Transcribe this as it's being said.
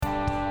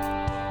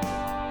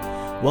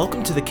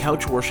Welcome to the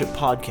Couch Worship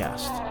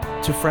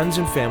Podcast. To friends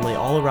and family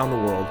all around the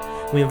world,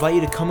 we invite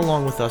you to come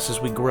along with us as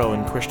we grow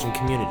in Christian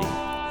community.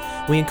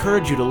 We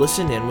encourage you to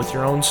listen in with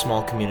your own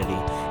small community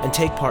and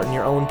take part in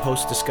your own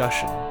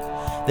post-discussion.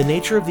 The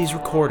nature of these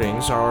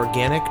recordings are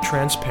organic,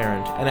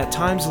 transparent, and at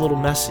times a little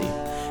messy,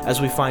 as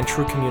we find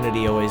true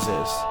community always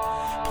is.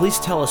 Please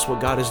tell us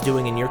what God is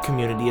doing in your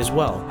community as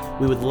well.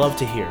 We would love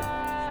to hear.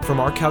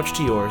 From our couch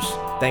to yours,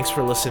 thanks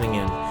for listening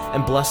in,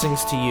 and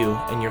blessings to you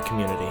and your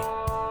community.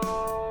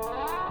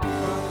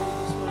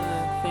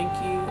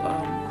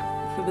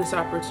 This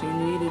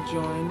opportunity to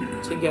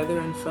join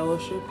together in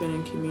fellowship and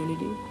in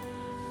community.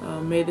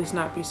 May this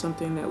not be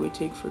something that we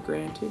take for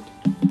granted.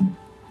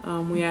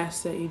 We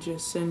ask that you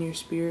just send your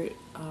spirit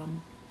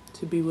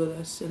to be with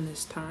us in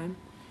this time.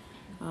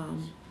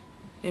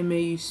 And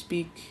may you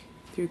speak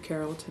through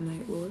Carol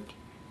tonight, Lord.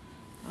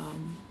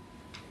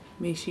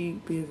 May she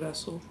be a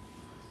vessel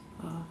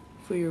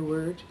for your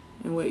word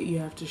and what you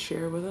have to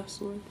share with us,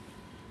 Lord.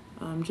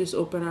 Just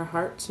open our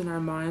hearts and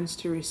our minds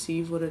to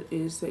receive what it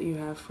is that you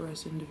have for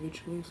us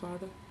individually,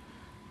 Father.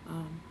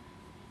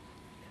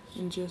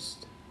 And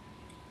just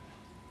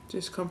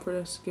comfort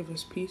us, give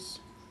us peace.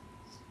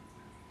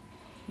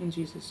 In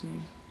Jesus'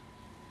 name.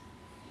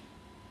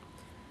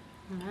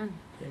 Amen.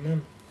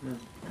 Amen. Amen.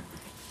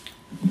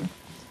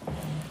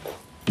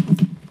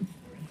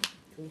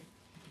 Cool.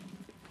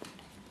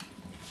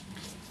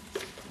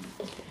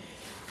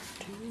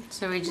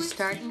 So we just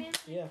starting?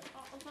 Yeah.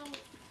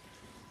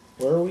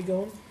 Where are we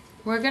going?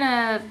 We're going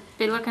to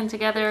be looking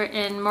together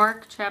in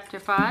Mark chapter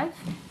 5.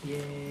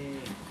 Yay.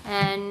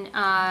 And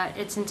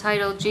it's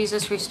entitled,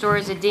 Jesus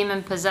Restores a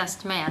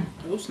Demon-Possessed Man.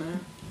 Oh, snap.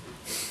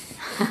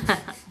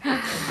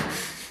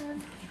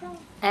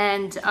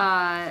 And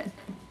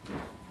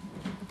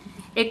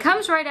it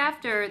comes right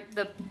after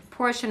the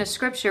portion of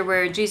scripture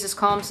where Jesus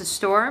calms the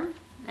storm.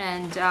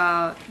 And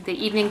the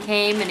evening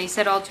came and he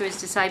said all to his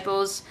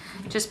disciples,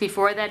 just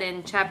before that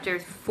in chapter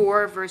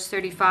 4, verse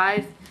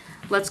 35,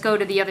 let's go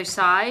to the other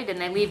side. And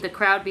they leave the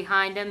crowd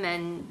behind them,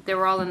 and they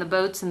were all in the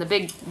boats, and the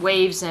big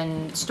waves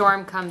and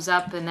storm comes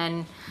up, and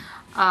then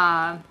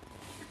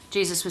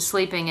Jesus was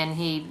sleeping, and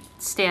he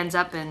stands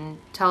up and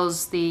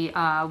tells the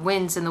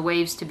winds and the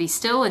waves to be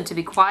still and to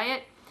be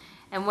quiet.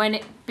 And when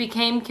it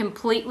became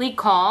completely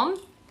calm,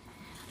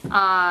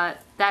 that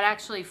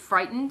actually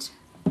frightened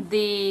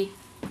the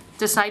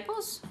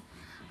disciples.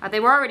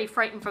 They were already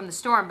frightened from the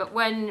storm, but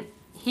when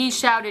he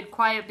shouted,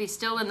 "Quiet, be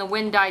still," and the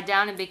wind died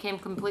down and became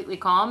completely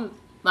calm,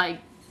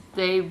 like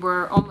they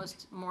were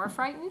almost more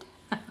frightened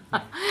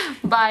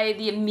by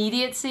the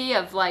immediacy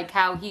of like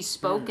how he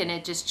spoke, and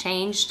it just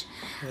changed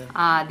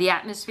the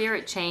atmosphere.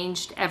 It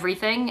changed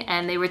everything,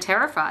 and they were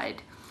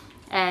terrified.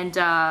 And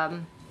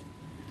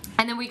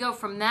then we go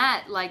from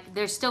that, like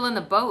they're still in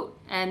the boat,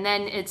 and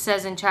then it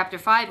says in chapter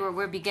 5 where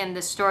we begin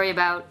this story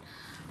about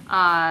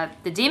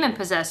the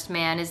demon-possessed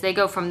man, is they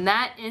go from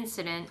that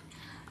incident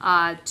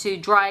to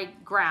dry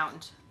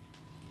ground.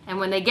 And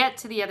when they get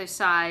to the other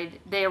side,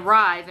 they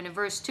arrive, and in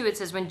verse 2 it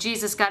says, when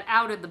Jesus got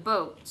out of the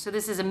boat. So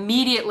this is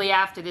immediately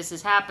after this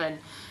has happened.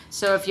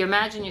 So if you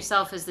imagine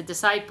yourself as the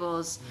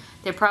disciples,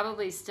 they're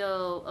probably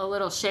still a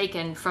little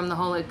shaken from the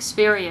whole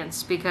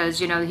experience, because,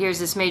 you know, here's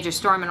this major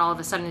storm, and all of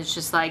a sudden it's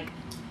just like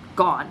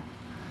gone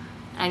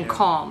and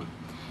calm.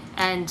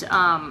 And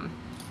now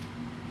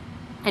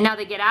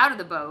they get out of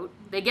the boat,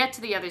 they get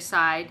to the other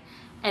side,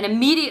 and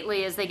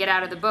immediately as they get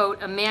out of the boat,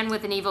 a man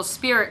with an evil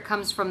spirit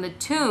comes from the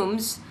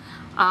tombs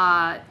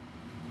to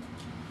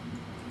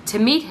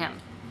meet him.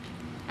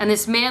 And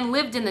this man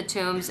lived in the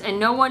tombs, and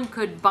no one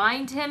could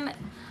bind him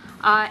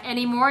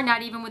anymore,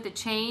 not even with a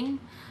chain,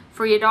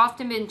 for he had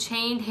often been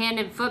chained hand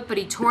and foot, but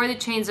he tore the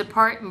chains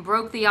apart and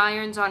broke the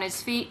irons on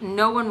his feet, and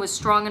no one was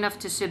strong enough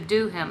to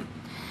subdue him.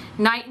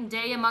 Night and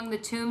day among the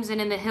tombs and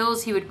in the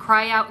hills he would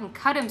cry out and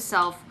cut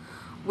himself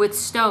with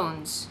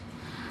stones.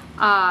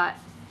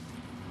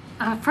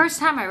 First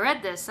time I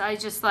read this, I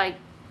just like,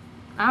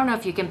 I don't know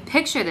if you can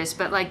picture this,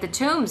 but like the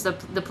tombs,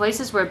 the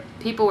places where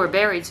people were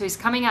buried. So he's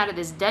coming out of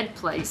this dead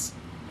place,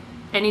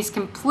 and he's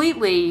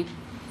completely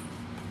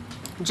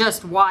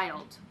just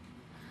wild,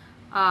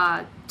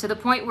 to the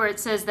point where it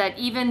says that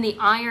even the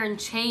iron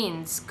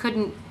chains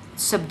couldn't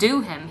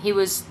subdue him. He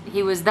was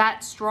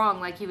that strong,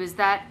 like he was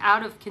that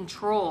out of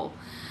control.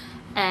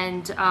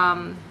 And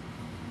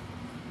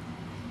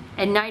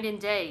night and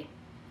day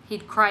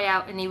he'd cry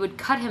out, and he would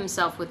cut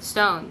himself with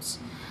stones.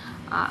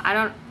 I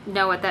don't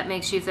know what that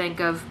makes you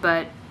think of,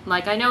 but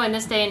like I know in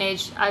this day and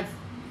age,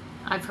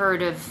 I've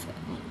heard of,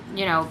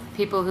 you know,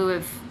 people who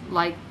have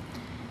like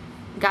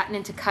gotten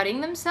into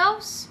cutting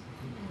themselves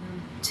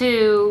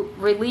to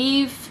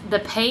relieve the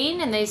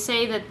pain, and they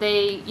say that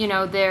they, you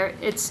know,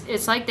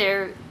 it's like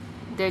they're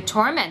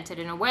tormented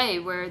in a way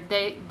where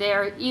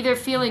they're either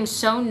feeling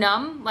so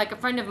numb, like a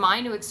friend of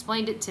mine who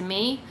explained it to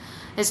me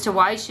as to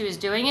why she was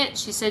doing it.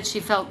 She said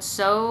she felt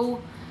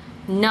so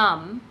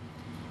numb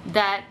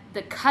that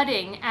the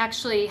cutting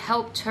actually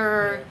helped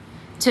her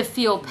to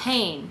feel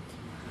pain.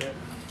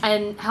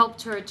 and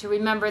helped her to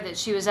remember that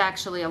she was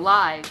actually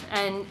alive.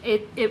 And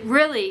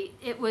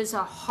it was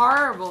a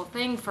horrible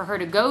thing for her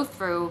to go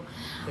through.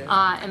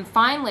 And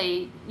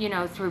finally,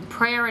 through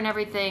prayer and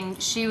everything,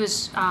 she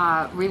was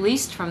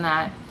released from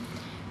that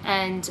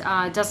and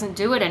doesn't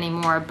do it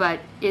anymore. But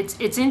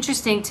it's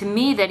interesting to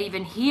me that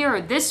even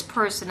here, this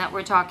person that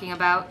we're talking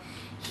about,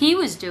 he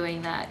was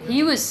doing that.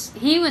 He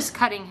was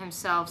cutting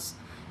himself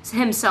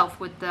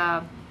with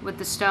the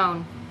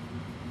stone.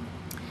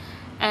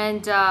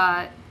 And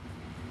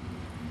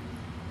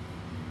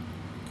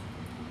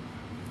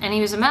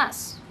he was a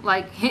mess.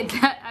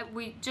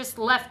 We just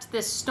left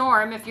this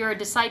storm. If you're a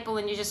disciple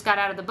and you just got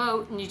out of the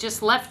boat and you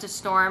just left a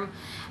storm,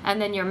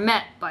 and then you're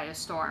met by a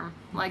storm.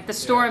 Like the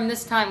storm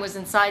this time was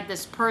inside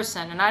this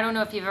person. And I don't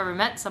know if you've ever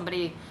met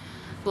somebody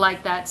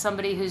like that,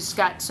 somebody who's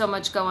got so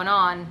much going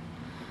on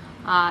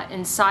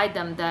inside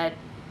them that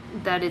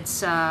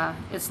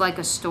it's like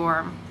a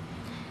storm.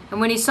 And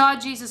when he saw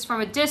Jesus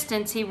from a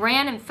distance, he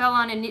ran and fell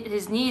on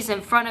his knees in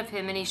front of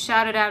him, and he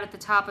shouted out at the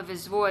top of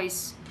his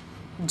voice,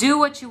 "Do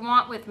what you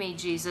want with me,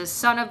 Jesus,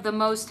 Son of the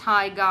Most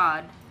High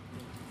God.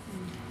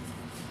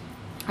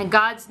 In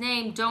God's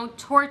name, don't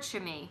torture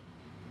me."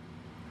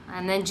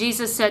 And then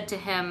Jesus said to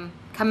him,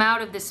 "Come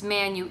out of this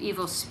man, you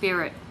evil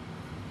spirit."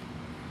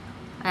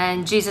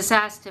 And Jesus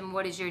asked him,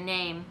 "What is your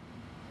name?"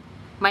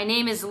 "My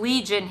name is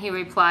Legion," he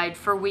replied,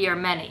 "for we are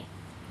many."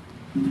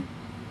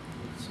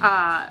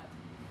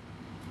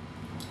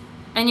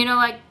 And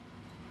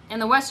in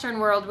the Western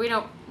world, we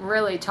don't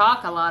really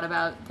talk a lot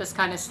about this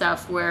kind of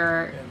stuff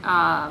where,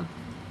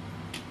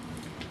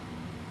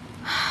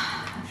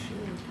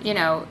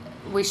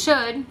 we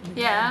should.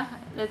 Yeah,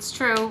 that's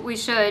true. We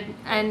should.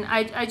 And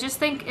I just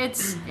think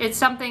it's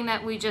something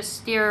that we just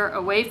steer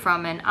away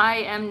from. And I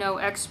am no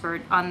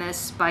expert on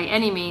this by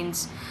any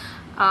means.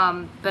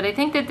 But I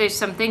think that there's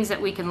some things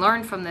that we can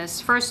learn from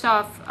this. First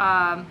off,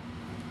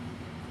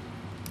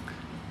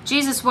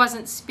 Jesus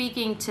wasn't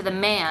speaking to the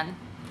man.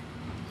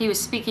 He was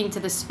speaking to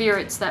the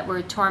spirits that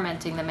were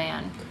tormenting the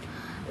man,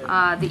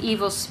 the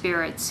evil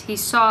spirits. He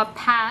saw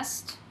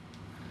past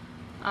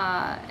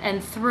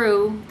and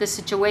through the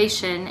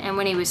situation, and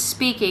when he was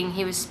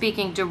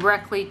speaking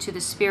directly to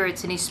the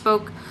spirits, and he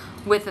spoke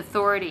with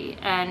authority.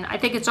 And I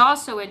think it's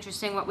also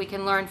interesting what we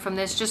can learn from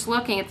this, just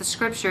looking at the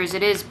scriptures,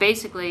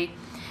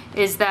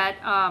 is that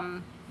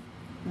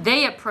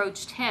they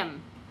approached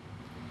him,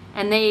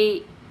 and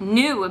they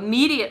knew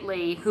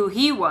immediately who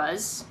he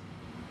was,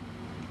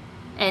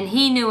 and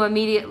he knew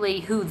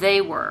immediately who they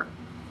were.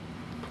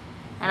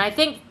 And I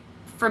think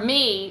for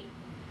me,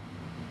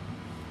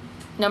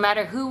 no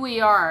matter who we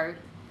are,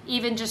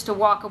 even just to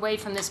walk away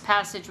from this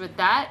passage with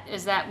that,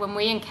 is that when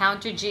we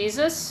encounter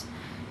Jesus,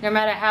 no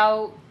matter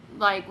how,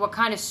 what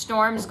kind of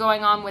storm's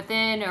going on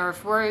within, or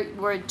if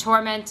we're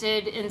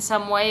tormented in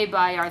some way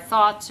by our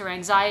thoughts or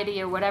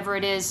anxiety or whatever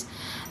it is,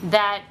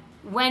 that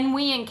when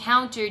we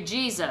encounter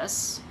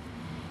Jesus,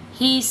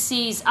 he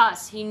sees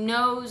us. He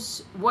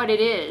knows what it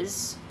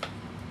is.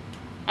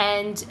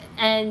 And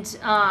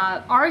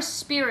our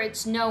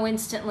spirits know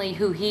instantly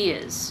who he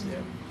is.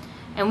 Yeah.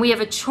 And we have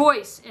a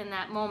choice in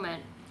that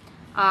moment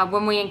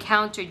when we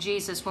encounter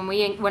Jesus,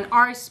 when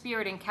our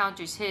spirit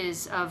encounters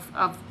his, of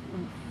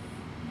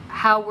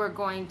how we're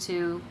going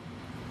to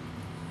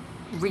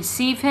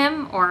receive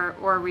him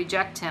or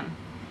reject him.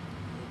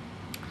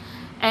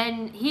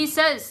 And he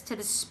says to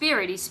the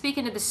spirit, he's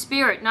speaking to the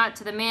spirit, not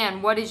to the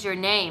man, "What is your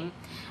name?"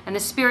 And the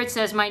spirit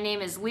says, "My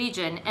name is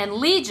Legion." And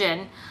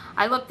Legion,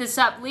 I looked this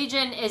up,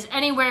 Legion is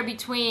anywhere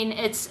between,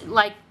 it's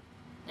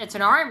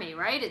an army,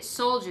 right? It's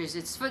soldiers,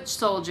 it's foot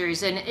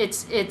soldiers, and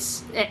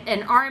it's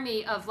an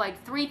army of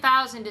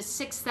 3,000 to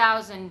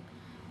 6,000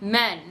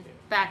 men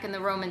back in the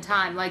Roman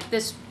time.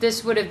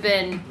 This would have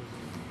been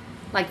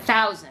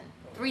 1,000,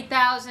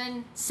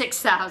 3,000,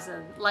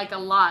 6,000, a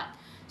lot.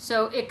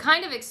 So it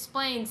kind of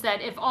explains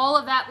that if all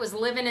of that was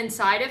living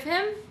inside of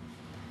him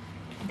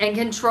and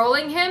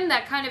controlling him,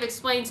 that kind of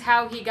explains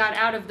how he got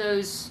out of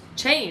those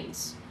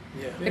chains.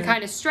 Yeah. The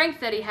kind of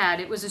strength that he had,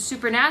 it was a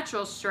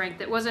supernatural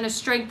strength. It wasn't a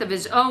strength of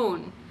his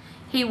own.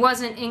 He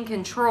wasn't in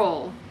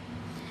control.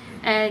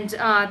 And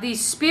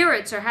these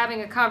spirits are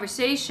having a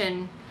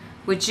conversation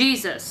with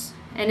Jesus.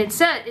 And it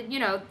said,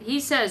 he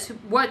says,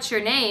 "What's your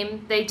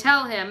name?" They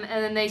tell him,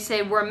 and then they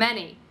say, "We're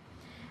many."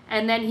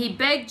 And then he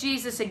begged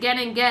Jesus again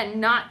and again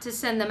not to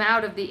send them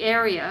out of the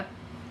area.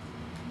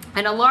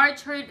 And a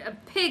large herd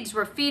of pigs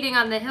were feeding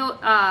on the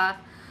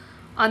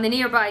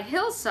nearby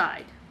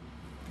hillside.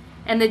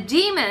 And the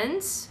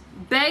demons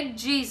begged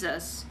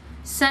Jesus,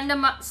 send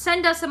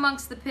us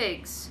amongst the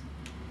pigs.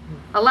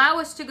 Allow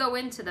us to go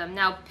into them.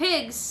 Now,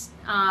 pigs,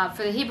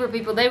 for the Hebrew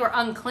people, they were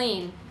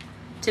unclean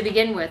to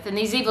begin with. And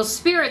these evil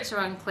spirits are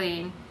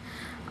unclean.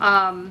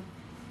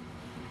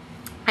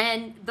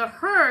 And the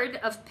herd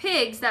of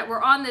pigs that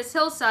were on this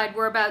hillside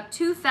were about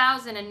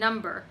 2,000 in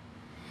number.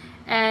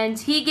 And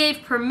he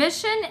gave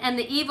permission, and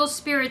the evil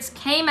spirits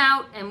came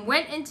out and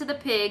went into the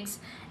pigs,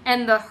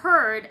 and the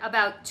herd,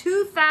 about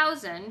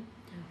 2,000,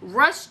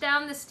 rushed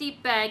down the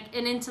steep bank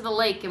and into the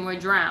lake and were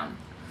drowned.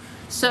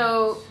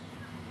 So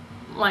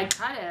Like,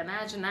 try to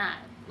imagine that.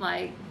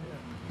 Like,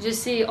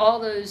 just see all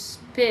those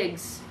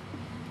pigs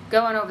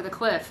going over the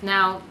cliff.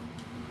 Now,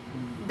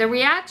 the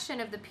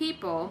reaction of the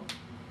people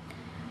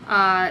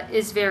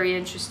is very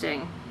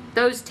interesting.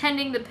 Those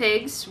tending the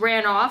pigs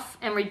ran off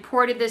and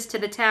reported this to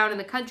the town and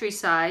the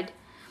countryside.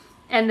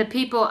 And the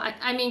people,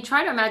 I mean,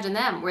 try to imagine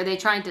them. Were they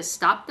trying to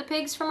stop the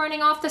pigs from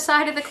running off the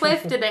side of the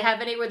cliff? Did they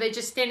have any, were they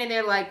just standing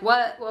there like,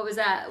 what was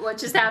that? What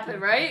just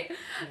happened, right?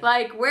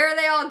 Like, where are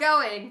they all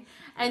going?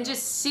 And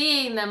just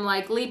seeing them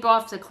like leap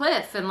off the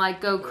cliff and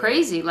like go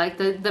crazy. Like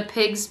the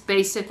pigs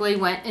basically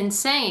went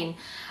insane.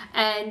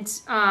 And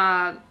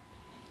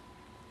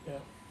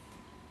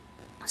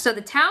so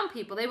the town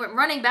people, they went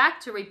running back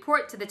to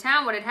report to the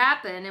town what had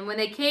happened. And when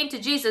they came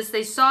to Jesus,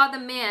 they saw the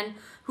man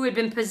who had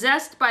been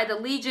possessed by the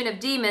legion of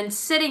demons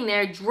sitting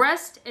there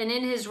dressed and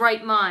in his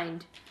right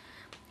mind.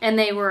 And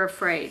they were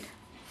afraid.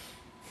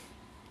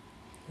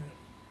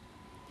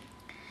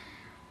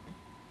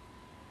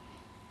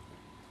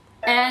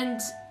 And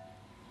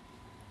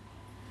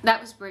that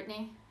was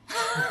Brittany.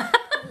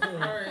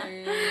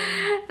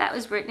 That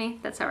was Brittany.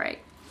 That's all right.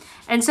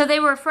 And so they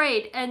were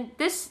afraid. And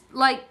this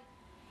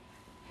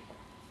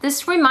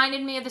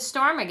reminded me of the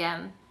storm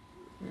again.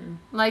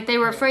 Like they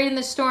were afraid in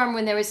the storm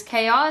when there was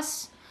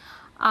chaos.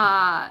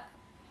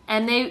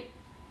 And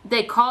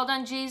they called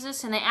on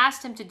Jesus and they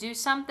asked him to do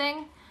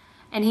something.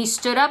 And he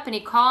stood up and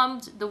he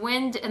calmed the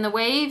wind and the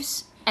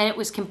waves. And it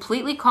was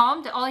completely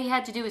calmed. All he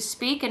had to do was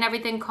speak and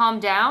everything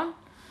calmed down.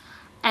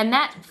 And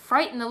that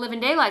frightened the living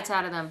daylights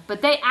out of them.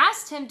 But they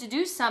asked him to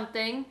do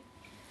something,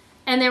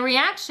 and their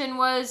reaction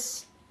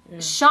was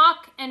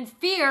shock and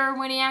fear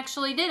when he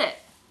actually did it.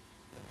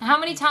 How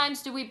many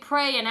times do we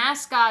pray and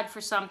ask God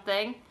for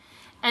something,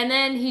 and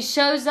then he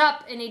shows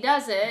up and he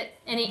does it,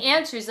 and he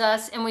answers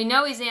us, and we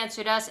know he's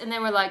answered us, and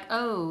then we're like,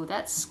 oh,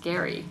 that's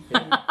scary.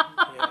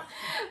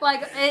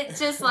 Like, it's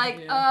just like,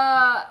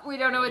 we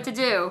don't know what to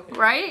do,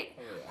 right?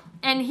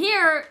 And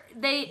here,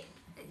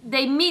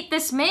 they meet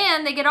this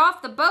man, they get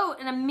off the boat,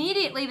 and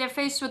immediately they're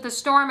faced with the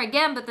storm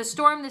again, but the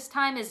storm this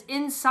time is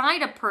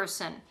inside a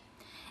person.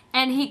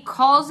 And he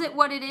calls it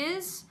what it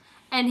is,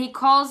 and he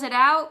calls it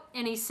out,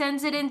 and he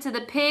sends it into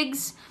the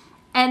pigs,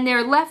 and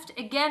they're left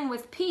again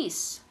with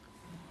peace.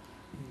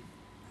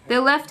 They're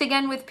left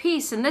again with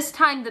peace, and this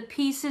time the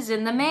peace is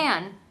in the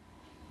man.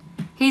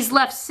 He's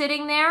left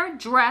sitting there,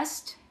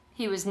 dressed.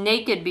 He was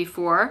naked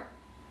before.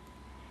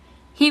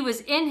 He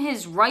was in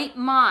his right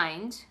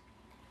mind,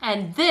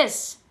 and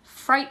this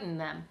frightened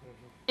them.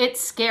 It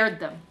scared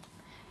them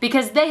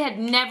because they had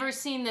never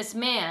seen this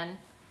man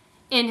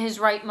in his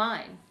right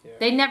mind.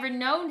 They'd never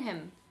known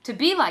him to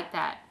be like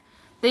that.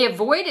 They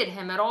avoided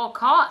him at all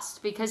costs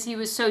because he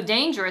was so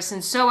dangerous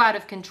and so out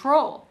of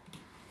control.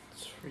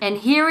 And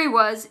here he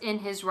was in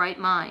his right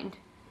mind.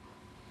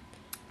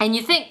 And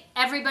you think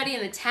everybody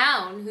in the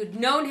town who'd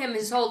known him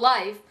his whole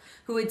life,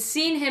 who had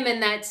seen him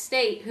in that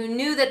state, who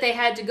knew that they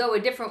had to go a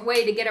different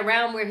way to get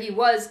around where he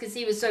was because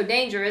he was so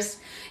dangerous,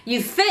 you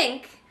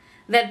think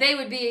that they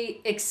would be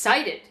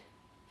excited.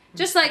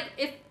 Just like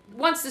if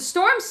once the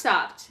storm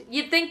stopped,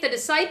 you'd think the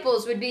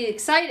disciples would be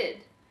excited.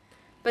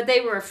 But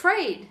they were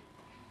afraid.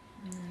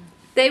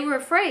 They were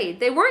afraid.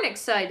 They weren't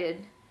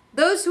excited.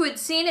 Those who had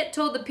seen it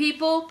told the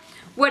people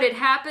what had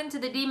happened to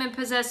the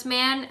demon-possessed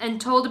man and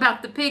told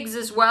about the pigs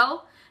as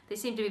well. They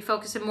seem to be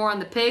focusing more on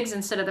the pigs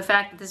instead of the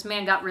fact that this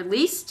man got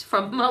released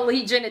from a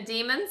legion of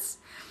demons.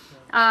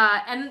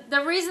 And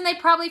the reason they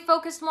probably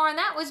focused more on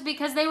that was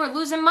because they were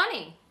losing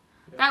money.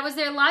 That was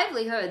their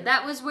livelihood.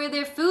 That was where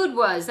their food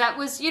was. That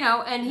was,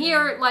 and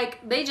here,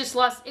 like, they just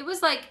lost. It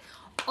was like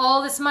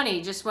all this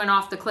money just went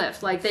off the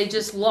cliff. Like, they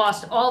just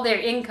lost all their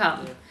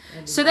income.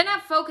 So they're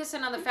not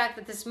focusing on the fact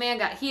that this man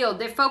got healed.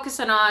 They're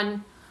focusing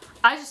on,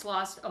 I just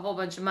lost a whole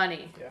bunch of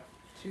money. Yeah.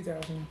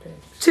 2,000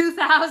 pigs.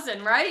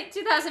 2,000, right?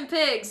 2,000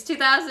 pigs.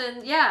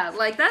 2,000, yeah.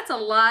 Like, that's a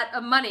lot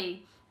of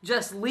money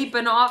just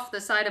leaping off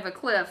the side of a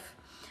cliff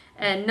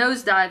and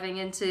nosediving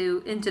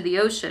into the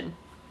ocean.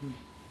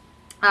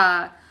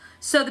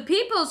 So the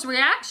people's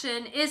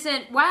reaction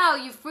isn't, wow,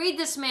 you freed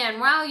this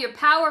man. Wow, you're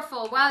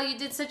powerful. Wow, you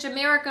did such a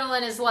miracle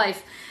in his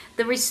life.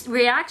 The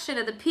reaction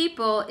of the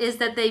people is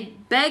that they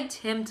begged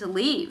him to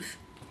leave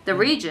the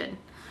region.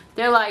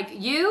 They're like,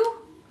 you?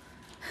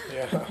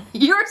 Yeah.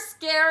 You're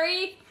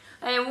scary,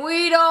 and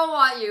we don't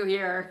want you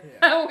here.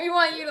 Yeah. We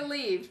want you to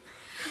leave.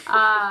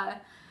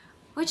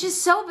 Which is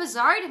so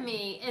bizarre to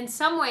me in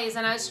some ways,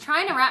 and I was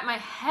trying to wrap my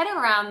head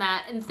around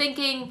that and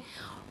thinking,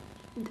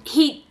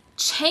 he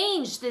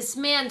changed this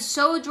man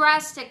so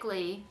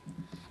drastically,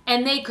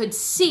 and they could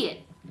see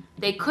it.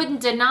 They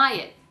couldn't deny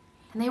it,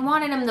 and they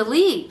wanted him to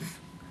leave.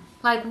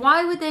 Like,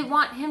 why would they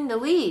want him to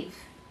leave?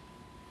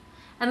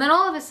 And then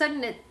all of a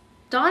sudden it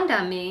dawned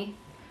on me,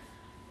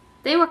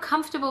 they were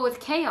comfortable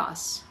with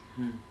chaos.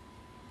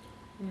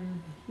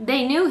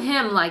 They knew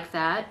him like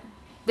that.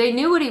 They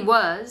knew what he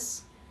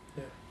was.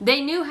 Yeah.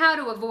 They knew how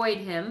to avoid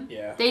him.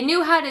 Yeah. They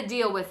knew how to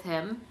deal with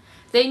him.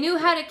 They knew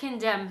how to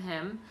condemn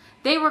him.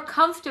 They were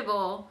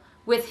comfortable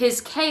with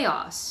his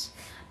chaos.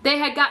 They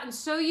had gotten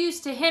so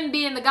used to him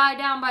being the guy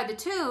down by the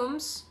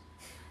tombs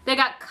They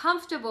got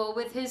comfortable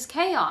with his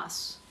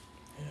chaos.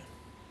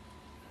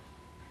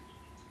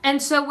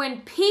 And so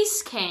when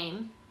peace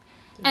came,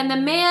 and the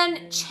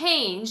man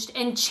changed,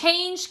 and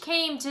change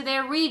came to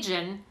their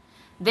region,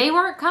 they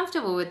weren't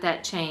comfortable with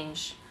that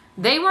change.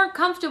 They weren't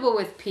comfortable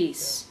with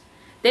peace.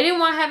 They didn't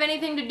want to have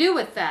anything to do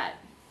with that.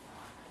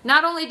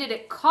 Not only did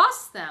it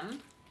cost them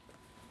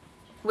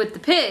with the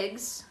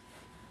pigs,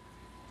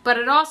 but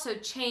it also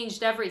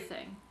changed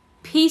everything.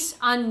 Peace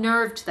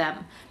unnerved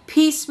them.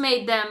 Peace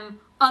made them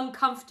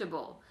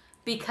uncomfortable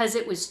because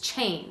it was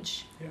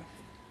change. Yeah.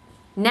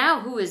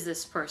 Now who is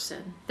this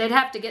person? They'd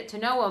have to get to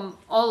know him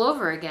all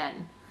over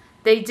again.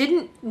 They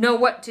didn't know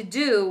what to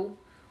do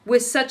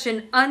with such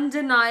an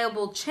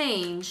undeniable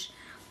change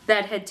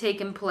that had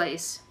taken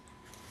place.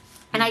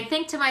 And I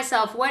think to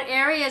myself, what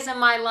areas in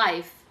my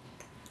life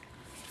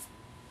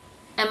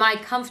am I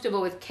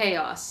comfortable with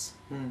chaos?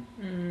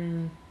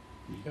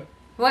 Yep.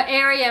 What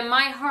area in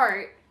my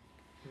heart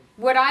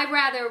would I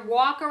rather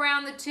walk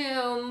around the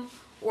tomb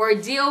or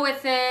deal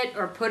with it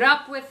or put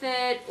up with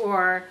it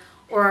or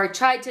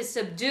try to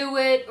subdue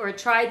it or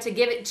try to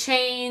give it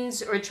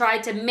chains or try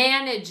to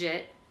manage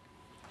it,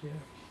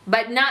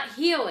 but not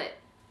heal it,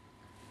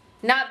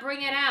 not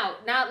bring it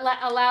out, not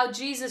allow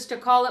Jesus to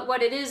call it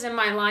what it is in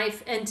my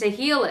life and to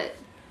heal it,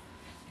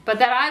 but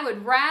that I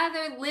would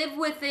rather live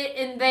with it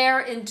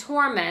in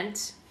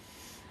torment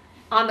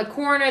on the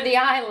corner of the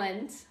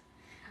island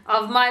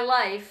of my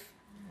life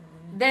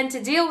than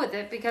to deal with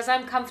it because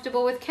I'm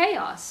comfortable with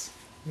chaos.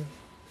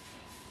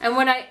 And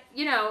when I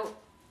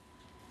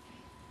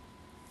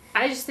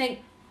just think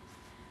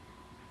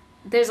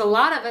there's a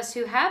lot of us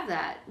who have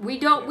that. We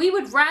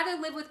would rather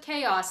live with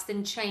chaos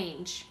than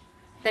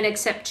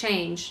accept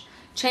change.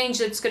 Change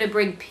that's going to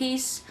bring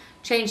peace,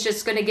 change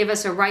that's going to give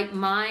us a right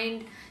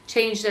mind,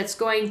 change that's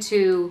going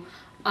to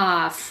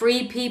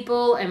free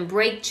people and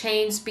break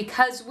chains,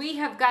 because we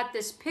have got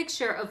this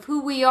picture of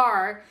who we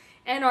are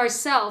and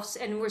ourselves,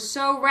 and we're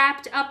so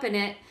wrapped up in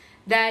it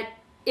that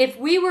if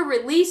we were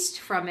released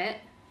from it,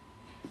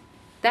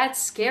 that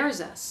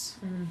scares us.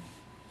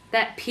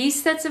 That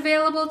peace that's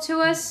available to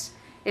us,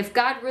 if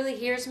God really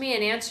hears me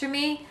and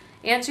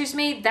answers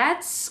me,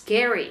 that's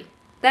scary.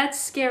 That's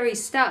scary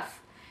stuff.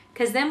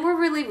 Because then we're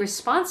really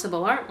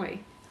responsible, aren't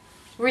we?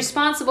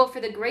 Responsible for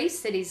the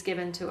grace that he's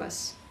given to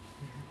us.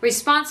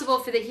 Responsible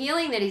for the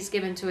healing that he's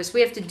given to us.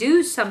 We have to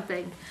do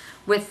something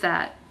with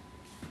that.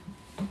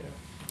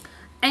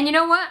 And you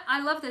know what?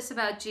 I love this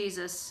about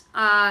Jesus.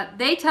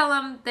 They tell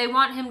him they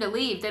want him to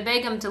leave. They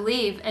beg him to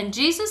leave. And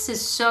Jesus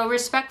is so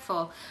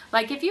respectful.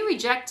 Like if you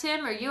reject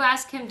him or you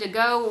ask him to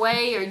go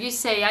away or you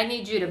say, I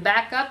need you to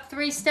back up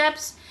 3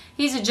 steps,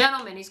 he's a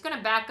gentleman. He's going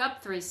to back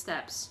up 3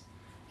 steps.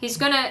 He's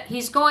not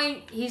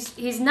going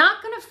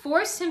to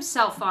force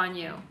himself on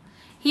you.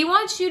 He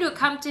wants you to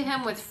come to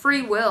him with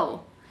free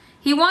will.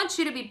 He wants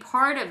you to be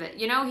part of it.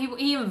 You know,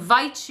 he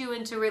invites you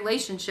into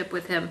relationship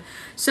with him.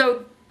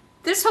 So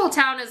this whole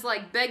town is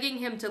like begging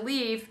him to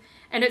leave.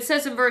 And it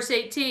says in verse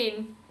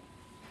 18,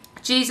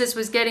 Jesus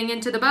was getting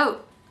into the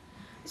boat.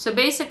 So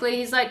basically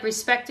he's like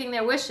respecting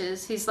their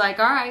wishes. He's like,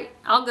 all right,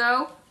 I'll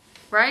go,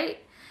 right?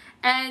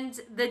 And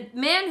the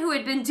man who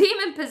had been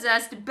demon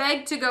possessed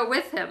begged to go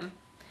with him.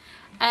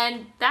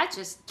 And that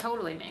just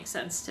totally makes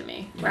sense to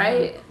me,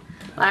 right?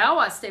 Like, I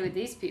want to stay with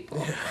these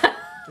people.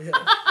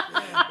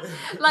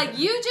 Like,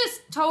 you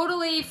just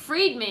totally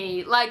freed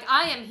me. Like,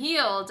 I am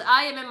healed.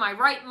 I am in my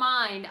right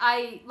mind.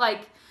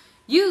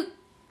 You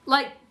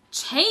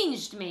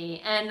changed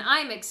me, and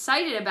I'm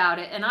excited about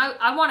it. And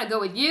I want to go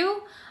with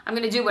you. I'm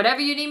going to do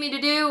whatever you need me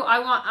to do. I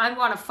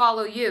want to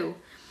follow you.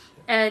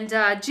 And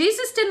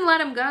Jesus didn't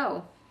let him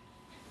go.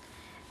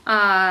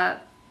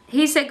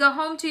 He said, go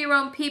home to your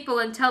own people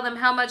and tell them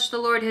how much the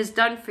Lord has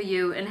done for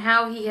you and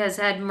how he has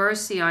had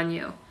mercy on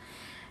you.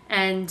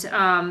 And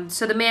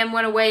so the man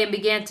went away and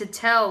began to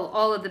tell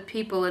all of the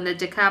people in the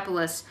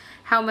Decapolis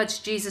how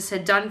much Jesus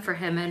had done for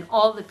him, and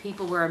all the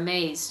people were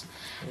amazed.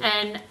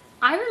 And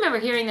I remember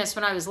hearing this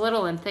when I was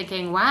little and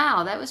thinking,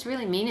 wow, that was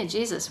really mean of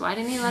Jesus. Why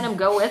didn't he let him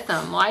go with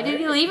him? Why did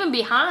he leave him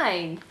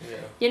behind? Yeah.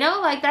 You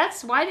know, like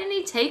why didn't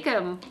he take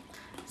him?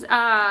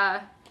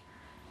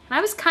 I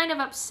was kind of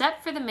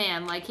upset for the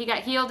man. Like, he got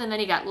healed and then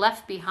he got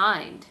left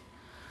behind.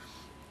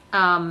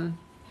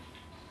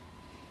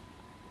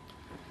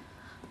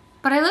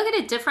 But I look at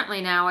it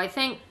differently now. I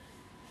think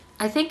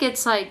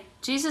it's like,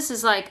 Jesus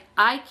is like,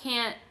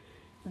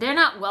 they're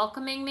not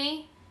welcoming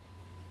me.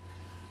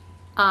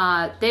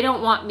 They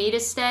don't want me to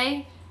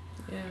stay.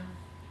 Yeah.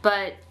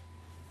 But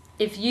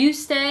if you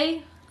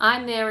stay,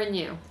 I'm there in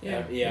you.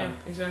 Yeah,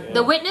 exactly.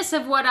 The witness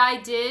of what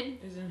I did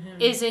Is in him.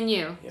 is in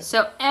you. Yeah.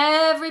 So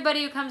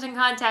everybody who comes in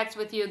contact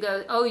with you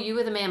goes, oh, you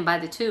were the man by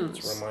the tombs.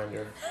 It's a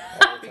reminder.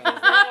 They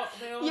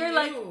all You're knew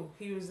like-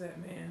 he was that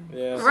man.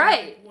 Yeah. So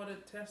Right. What a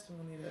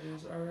testimony that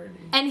is already.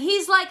 And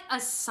he's like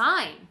a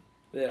sign.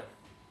 Yeah.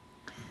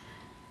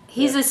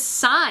 He's a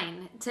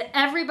sign to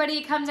everybody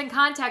he comes in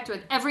contact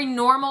with. Every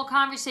normal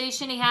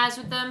conversation he has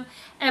with them,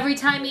 every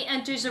time he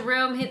enters a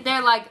room,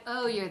 they're like,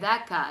 oh, you're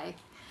that guy.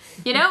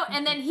 You know?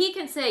 And then he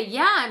can say,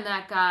 yeah, I'm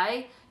that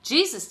guy,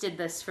 Jesus did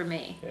this for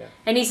me. Yeah.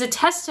 And he's a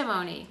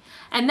testimony.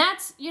 And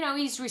that's,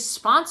 he's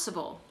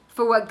responsible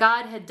for what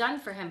God had done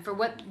for him, for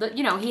what,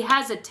 he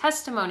has a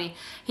testimony.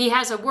 He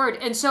has a word.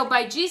 And so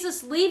by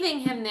Jesus leaving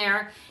him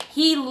there,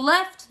 he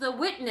left the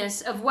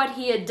witness of what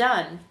he had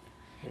done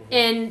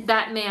in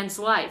that man's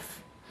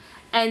life.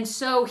 And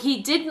so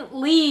he didn't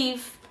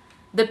leave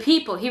the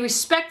people. He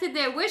respected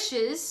their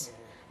wishes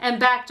and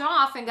backed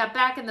off and got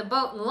back in the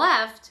boat and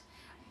left,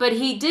 but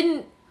he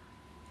didn't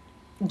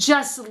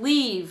just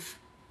leave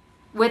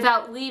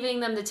without leaving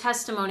them the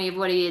testimony of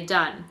what he had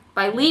done.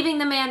 By leaving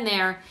the man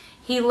there,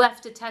 he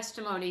left a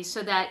testimony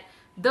so that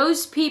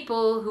those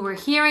people who were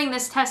hearing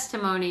this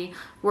testimony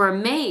were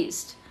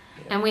amazed.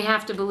 And we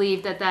have to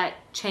believe that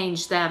that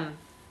changed them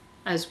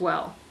as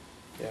well.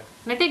 Yeah.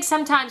 And I think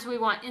sometimes we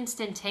want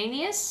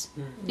instantaneous,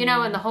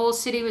 and the whole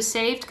city was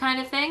saved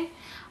kind of thing.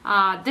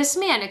 This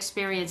man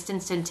experienced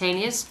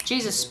instantaneous.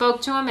 Jesus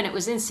spoke to him and it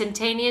was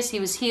instantaneous. He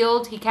was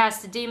healed. He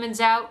cast the demons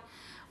out.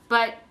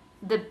 But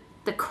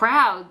the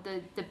crowd,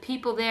 the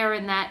people there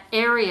in that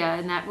area,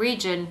 in that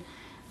region,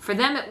 for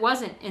them it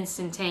wasn't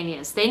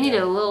instantaneous. They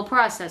needed a little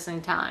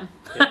processing time.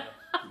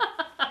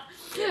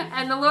 Yeah.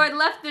 And the Lord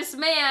left this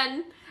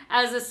man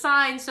as a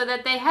sign so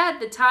that they had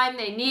the time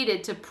they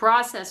needed to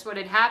process what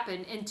had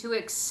happened and to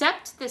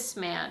accept this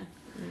man.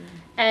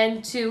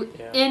 And to,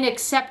 in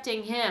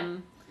accepting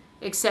him,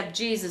 accept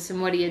Jesus and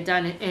what he had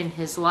done in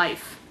his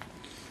life.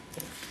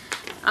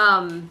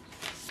 I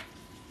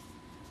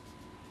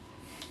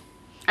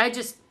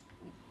just,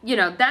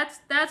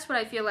 that's what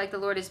I feel like the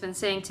Lord has been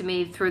saying to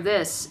me through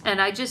this.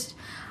 And I just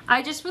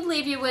would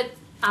leave you with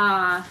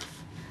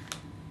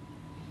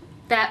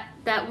that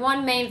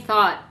one main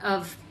thought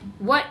of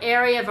what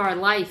area of our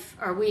life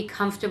are we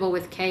comfortable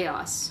with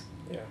chaos?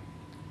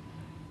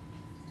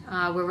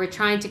 Where we're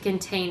trying to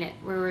contain it,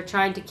 where we're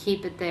trying to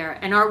keep it there.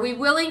 And are we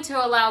willing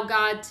to allow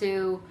God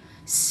to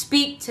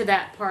speak to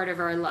that part of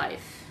our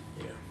life?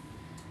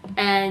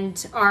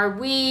 And are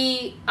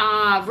we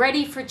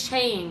ready for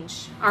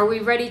change? Are we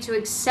ready to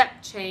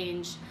accept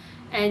change?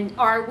 And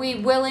are we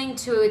willing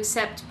to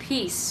accept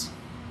peace?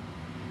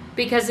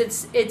 Because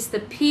it's the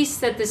peace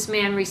that this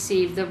man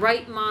received, the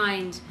right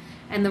mind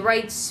and the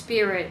right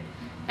spirit,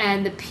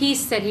 and the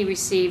peace that he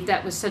received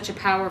that was such a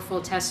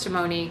powerful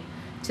testimony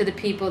to the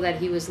people that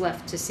he was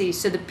left to see.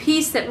 So the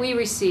peace that we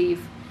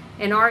receive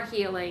in our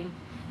healing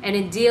and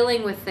in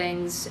dealing with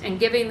things and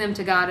giving them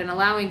to God and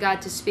allowing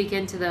God to speak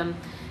into them,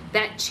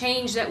 that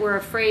change that we're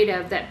afraid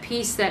of, that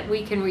peace that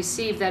we can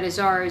receive that is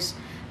ours,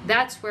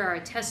 that's where our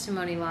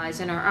testimony lies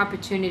and our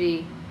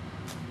opportunity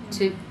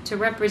to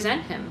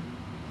represent him.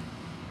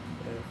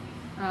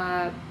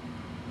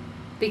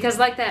 Because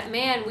like that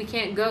man, we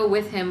can't go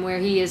with him where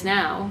he is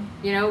now.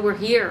 We're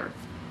here,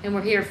 and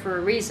we're here for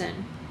a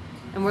reason.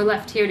 And we're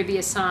left here to be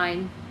a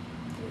sign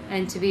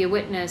and to be a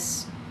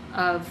witness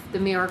of the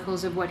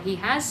miracles of what he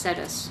has set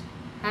us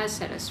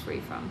free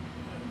from.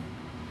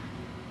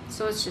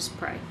 So let's just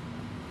pray.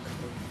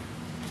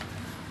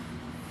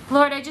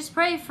 Lord, I just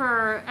pray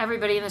for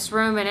everybody in this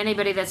room and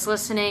anybody that's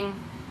listening.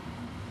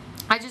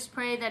 I just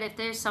pray that if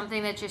there's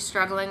something that you're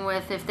struggling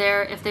with, if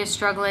they're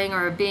struggling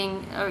or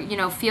being,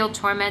 feel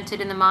tormented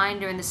in the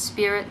mind or in the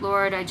spirit,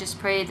 Lord, I just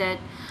pray that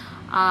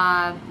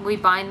we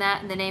bind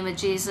that in the name of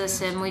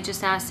Jesus, and we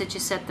just ask that you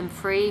set them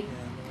free.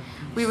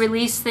 We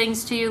release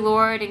things to you,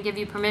 Lord, and give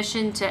you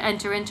permission to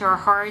enter into our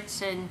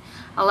hearts and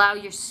allow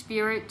your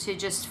spirit to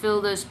just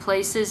fill those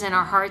places in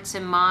our hearts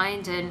and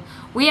mind. And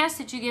we ask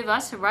that you give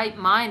us a right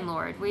mind,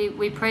 Lord.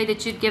 We pray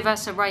that you'd give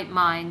us a right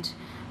mind,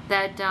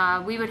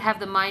 that we would have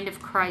the mind of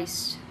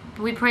Christ.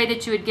 We pray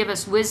that you would give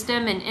us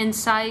wisdom and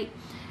insight,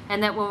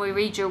 and that when we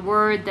read your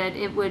word, that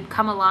it would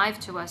come alive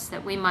to us,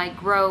 that we might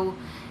grow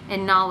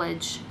in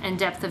knowledge and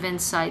depth of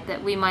insight,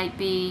 that we might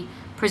be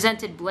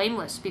presented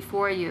blameless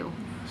before you.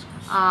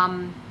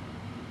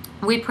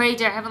 We pray,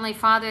 dear Heavenly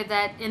Father,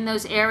 that in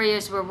those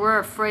areas where we're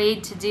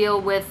afraid to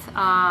deal with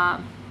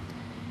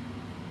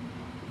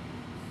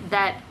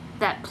that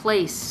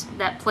place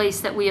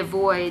that we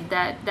avoid,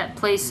 that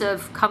place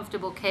of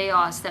comfortable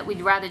chaos that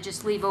we'd rather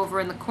just leave over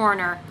in the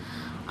corner,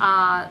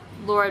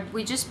 Lord,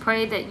 we just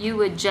pray that you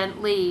would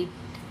gently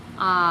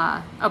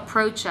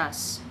approach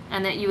us,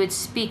 and that you would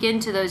speak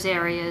into those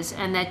areas,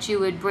 and that you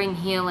would bring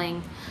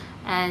healing,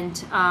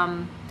 and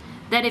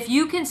that if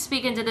you can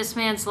speak into this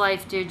man's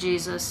life, dear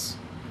Jesus,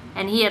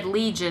 and he had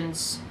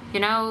legions,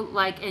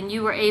 and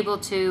you were able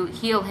to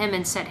heal him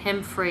and set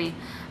him free,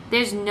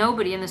 there's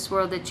nobody in this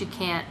world that you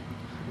can't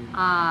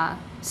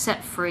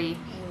set free.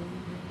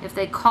 If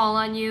they call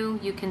on you,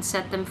 you can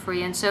set them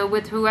free. And so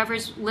with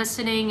whoever's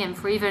listening, and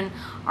for even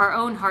our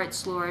own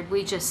hearts, Lord,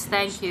 we just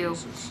thank you,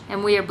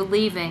 and we are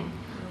believing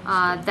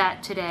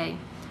that today,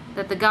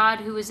 that the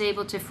God who is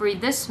able to free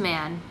this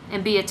man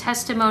and be a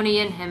testimony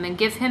in him and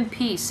give him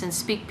peace and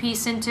speak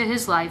peace into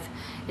his life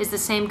is the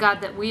same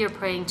God that we are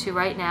praying to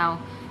right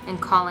now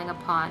and calling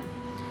upon.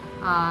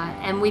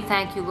 And we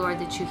thank you, Lord,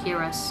 that you hear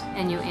us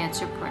and you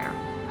answer prayer.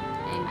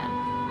 Amen.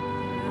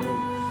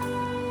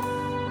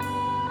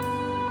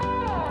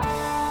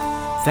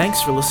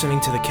 Thanks for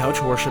listening to the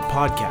Couch Worship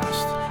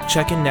Podcast.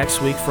 Check in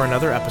next week for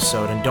another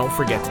episode, and don't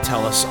forget to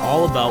tell us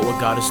all about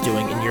what God is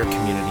doing in your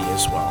community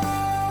as well.